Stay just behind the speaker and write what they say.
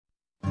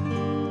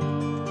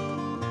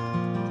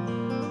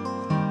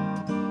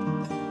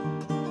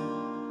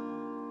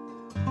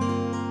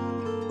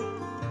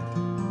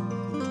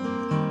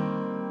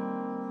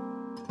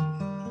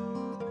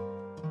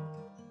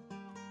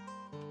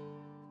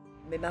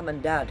My mum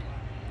and dad,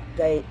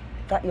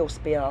 that used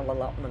to be all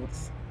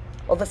allotments.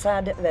 Other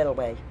side of the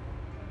railway,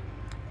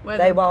 Where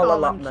they the were all palm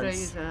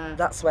allotments. trees are.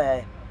 That's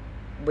where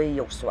we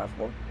used to have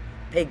one.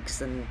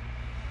 Pigs, and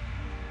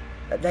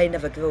they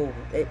never grew.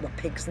 It were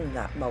pigs and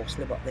that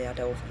mostly what they had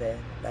over there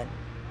then.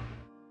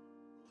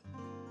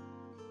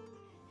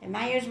 And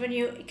my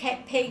husband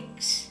kept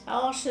pigs,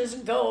 horses,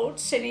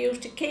 goats, and he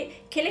used to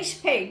kill his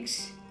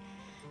pigs.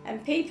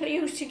 And people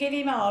used to give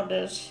him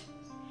orders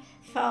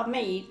for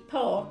meat,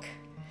 pork,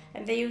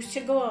 and they used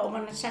to go home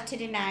on a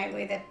Saturday night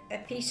with a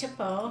piece of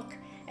pork,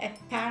 a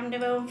pound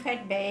of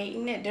home-fed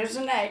bacon, a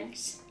dozen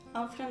eggs,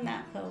 all from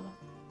that pub.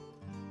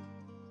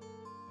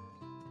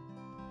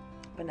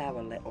 When I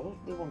was little,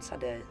 we once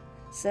had a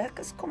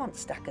circus come on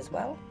Stack as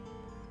well.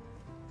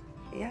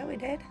 Yeah, we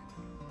did.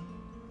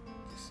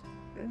 Just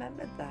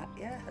remembered that,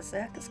 yeah, a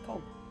circus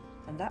come,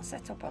 and that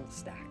set up on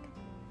Stack.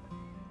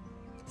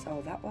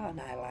 So that was an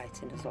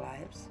highlight in his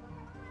lives.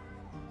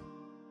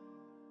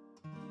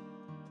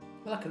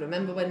 Well, I can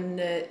remember when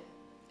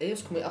he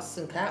used to come with us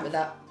and cart with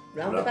that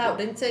roundabout,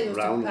 didn't he? He used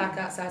to park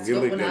outside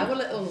school when I was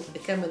little. He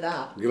came with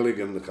that.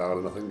 Gilligan, the car,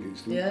 and I think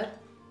it's Yeah.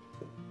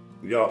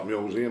 York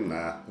Museum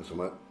now or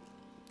something.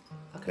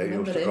 I can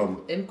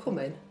remember him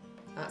coming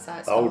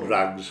outside school. Old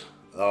rags,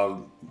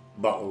 old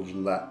bottles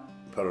and that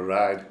for a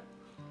ride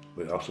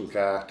with horse and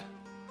cart.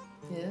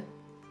 Yeah.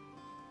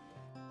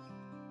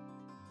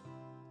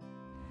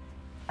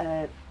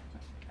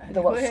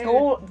 There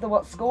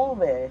was school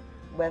there,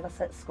 where they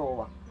set school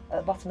was, at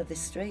the bottom of this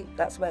street.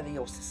 That's where they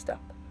used to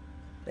stop.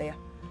 There.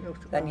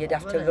 Then you'd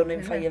have to run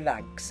in for your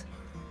rags.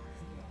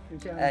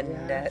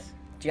 And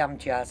jam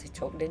jars he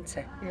took, didn't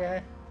he?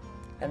 Yeah.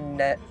 And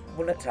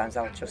one of the times,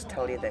 I'll just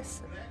tell you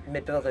this, my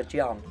brother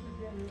John,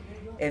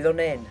 he run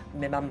in,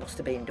 my mum must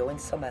have been doing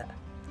something,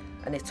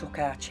 and he took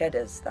our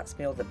cheddars, that's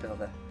my other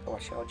brother, who I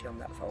showed you on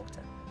that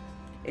photo.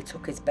 He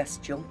took his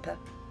best jumper,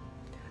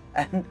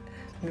 and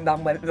my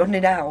mum went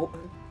running out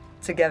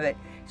to get it.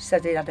 She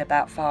said he had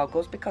about 4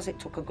 goes because it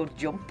took a good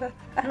jumper.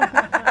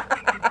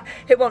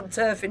 It wasn't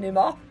turfing him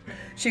off.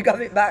 She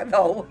got it back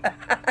though.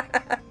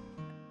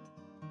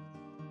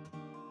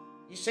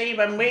 You see,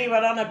 when we were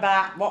on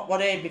about what were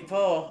here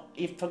before,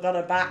 you forgot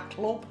about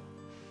club.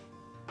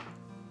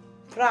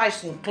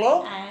 Fryson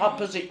Club,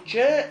 opposite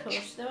church. Of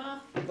course they were.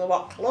 The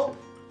what club?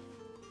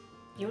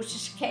 Used to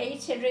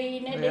skate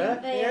arena,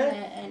 didn't they?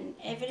 Yeah. And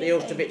everything. There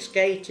used to be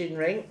skating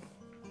rink,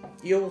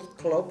 youth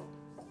club,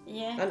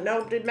 Yeah. and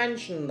nobody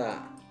mentioned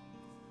that.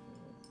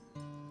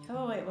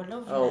 Oh, it was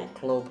lovely. Oh,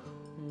 club.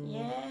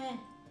 Yeah.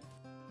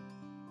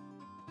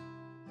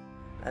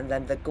 And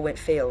then they'd go in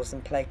fields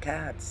and play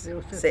cards.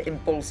 Sit in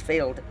Bull's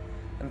Field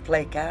and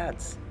play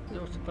cards. They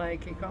used to play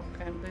kick-off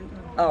can, didn't they?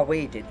 Oh,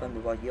 we did when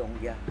we were young,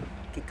 yeah.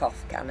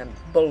 Kick-off can and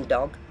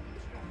bulldog.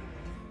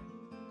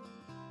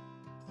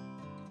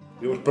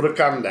 You used to put a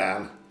can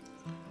down,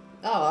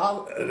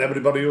 and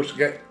everybody used to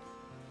get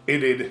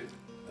hidden,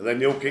 and then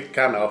you kick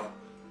can off,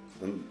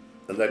 and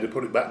then you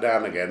put it back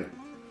down again,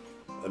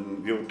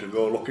 and you had to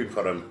go looking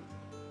for them.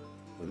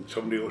 And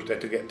somebody used to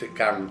have to get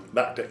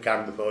back to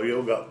can before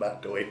you got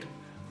back to it,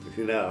 if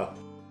you know.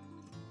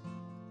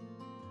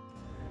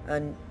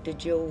 And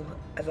did you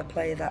ever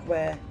play that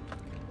where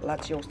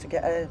lads used to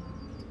get a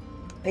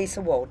piece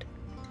of wood,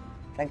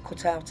 then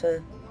cut out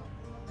a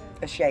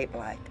shape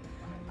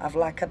have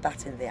like a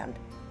bat in the hand,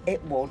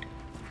 hit wood,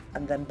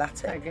 and then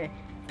bat it? Peggy.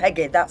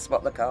 Peggy, that's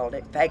what they called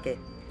it, Peggy.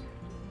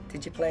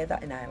 Did you play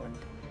that in Ireland?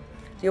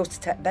 They used to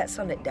take bets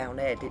on it down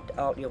here, did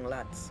all young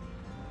lads.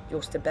 They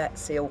used to bet,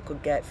 see who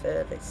could get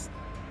furthest.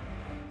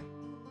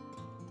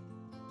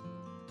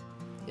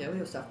 Yeah, we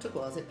used to have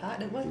tug-of-wars at park,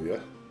 didn't we? Yeah.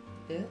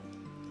 Yeah.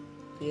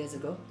 Years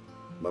ago.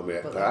 When we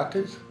had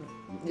parties.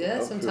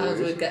 Yeah, sometimes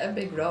we'd get a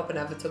big rope and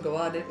have a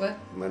tug-of-war, didn't we?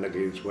 Men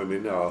against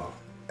women or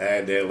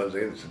Airedales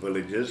against the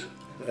villagers.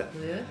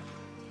 Yeah.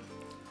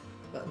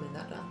 But I mean,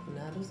 that don't happen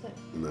now, does it?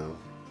 No.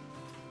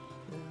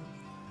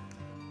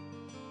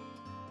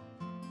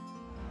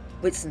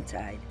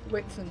 Whitsuntide.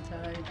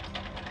 Whitsuntide.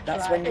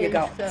 That's Right, when you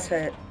got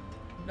Easter.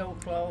 No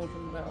clothes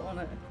and that,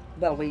 wasn't it?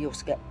 well, we used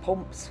to get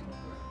pumps.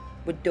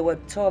 We'd do a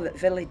tour at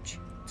village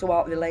to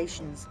our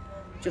relations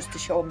just to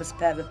show them a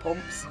pair of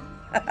pumps.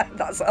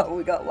 That's all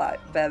we got, like,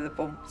 a pair of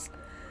pumps.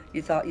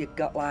 You thought you'd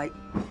got, like...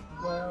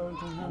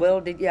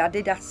 Well, I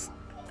did ask.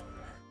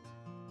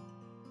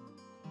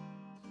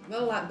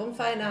 Well, like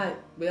bonfire night,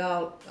 we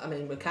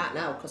can't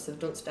now because they've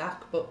done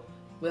stack, but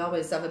we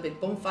always have a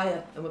big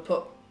bonfire and we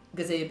put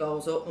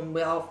gazebos up and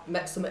we all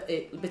make some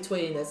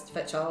between us to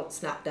fetch all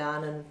snap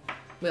down and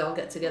we all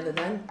get together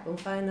then,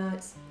 bonfire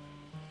nights.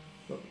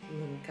 But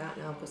we can't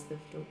now because they've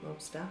done no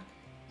stack.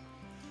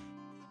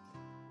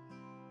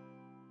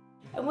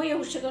 And we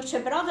used to go to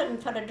Brotherton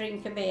for a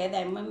drink of beer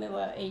then when we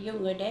were in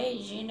younger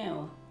days, you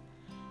know.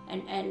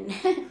 And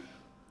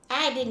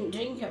I didn't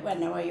drink it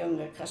when I was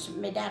younger because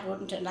my dad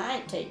wouldn't have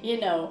liked it,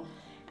 you know.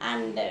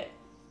 And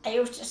I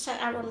once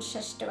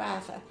says to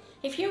Arthur,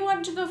 if you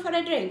want to go for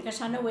a drink,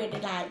 because I know where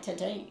they like to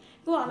drink,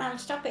 go on, I'll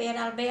stop here,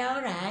 I'll be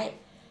all right.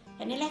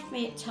 And he left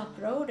me at Top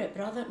Road at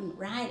Brotherton,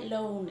 right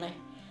lonely.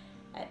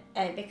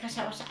 because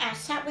I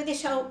sat with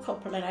this old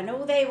couple and I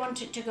knew they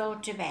wanted to go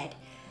to bed.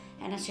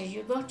 And I said,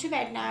 you go to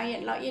bed now, you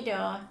lock your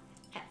door,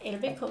 he'll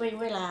be coming,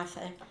 Will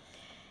Arthur.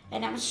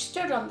 And I was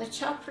stood on the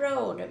top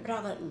road at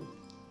Brotherton,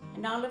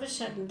 and all of a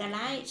sudden the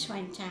lights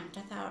went out.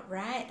 I thought,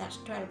 right, that's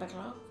 12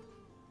 o'clock.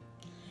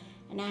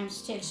 And I'm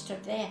still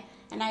stood there,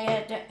 and I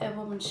heard a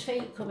woman's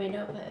feet coming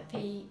up at a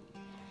peak.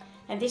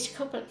 And this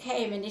couple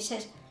came and he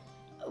says,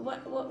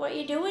 what are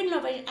you doing,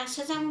 love? I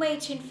says, I'm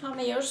waiting for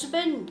my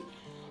husband.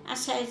 I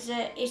says,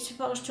 he's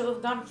supposed to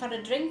have gone for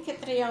a drink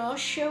at Three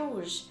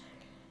Horseshoes.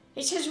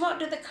 He says, what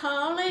do they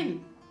call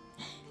him?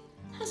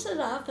 I said,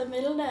 Arthur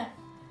Milner.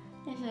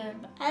 He said,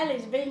 hell,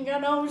 he's been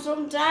gone home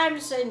sometime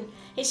since.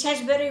 He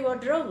says, but he were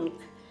drunk,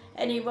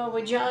 and he were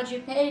with Georgie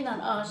Payne on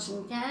horse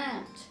and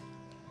cart.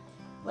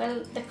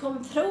 Well, they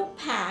come through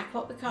Park,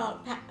 what we call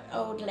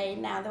Old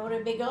Lane now, there were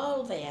a big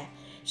hall there.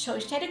 So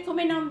instead of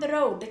coming on the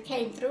road, they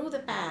came through the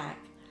park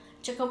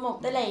to come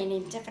up the lane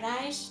into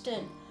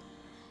Fryston.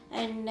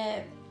 And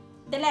they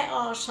let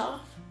horse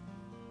off.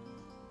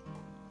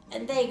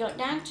 And they got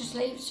down to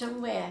sleep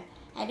somewhere.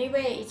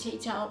 Anyway, it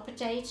eat all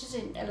potatoes,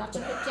 a lot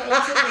of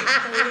potatoes in the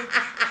field.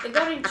 They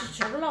got into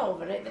trouble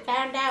over it. They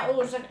found out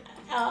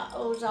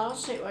whose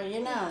horse it was,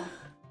 you know.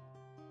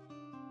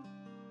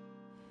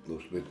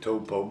 Must be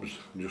 2 pubs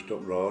just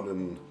up road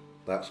and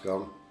that's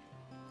gone.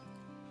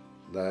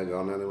 They're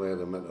gone anyway,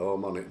 they went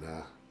home on it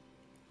now.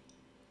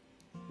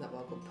 That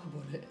was a good pub,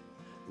 wasn't it?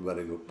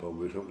 Very good pub,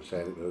 we something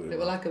saying it. It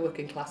was like a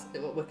working class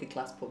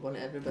pub, wasn't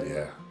it, everybody?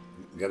 Yeah,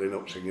 getting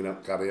up, singing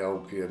up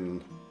karaoke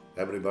and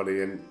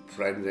everybody and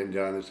friends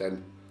enjoying the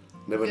same.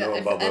 Never know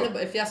about it.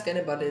 If you ask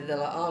anybody, they're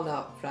like, oh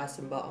no,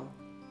 Fryson Bottom.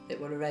 It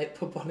was a right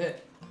pub, wasn't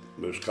it?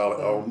 We just call it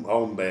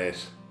home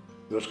base.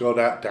 We just go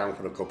downtown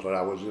for a couple of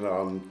hours, you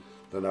know, and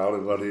then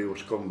everybody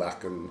was come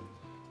back and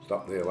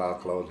stop there while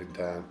closing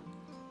time.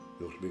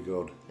 It must be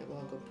good. It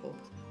was a good pub.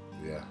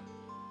 Yeah.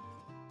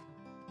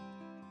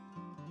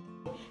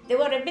 There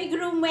were a big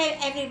room where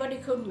everybody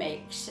could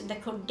mix and they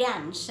could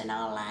dance and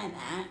all like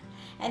that.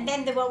 And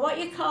then there were what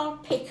you call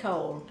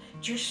pickhole,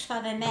 just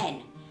for the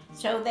men.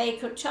 So they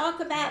could talk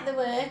about the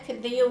work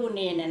and the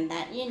union and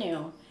that, you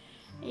know.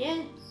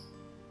 Yeah.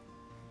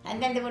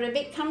 And then there were a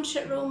big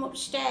concert room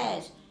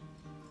upstairs.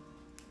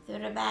 There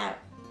were about,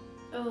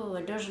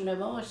 a dozen or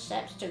more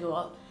steps to go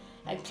up.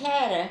 And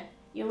Clara,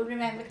 you will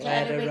remember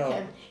Clara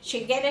Wickham,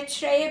 she'd get a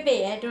tray of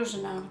beer, a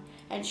dozen on,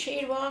 and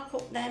she'd walk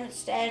up them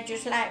stairs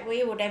just like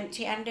we would,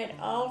 empty-handed,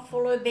 all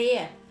full of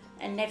beer,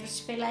 and never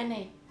spill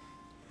any.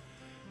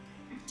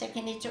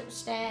 Taking it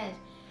upstairs.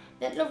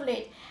 That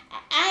lovely.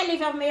 I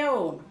live on my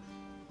own,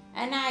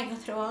 and I go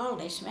through all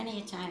this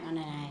many a time on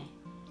a night,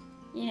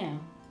 you know.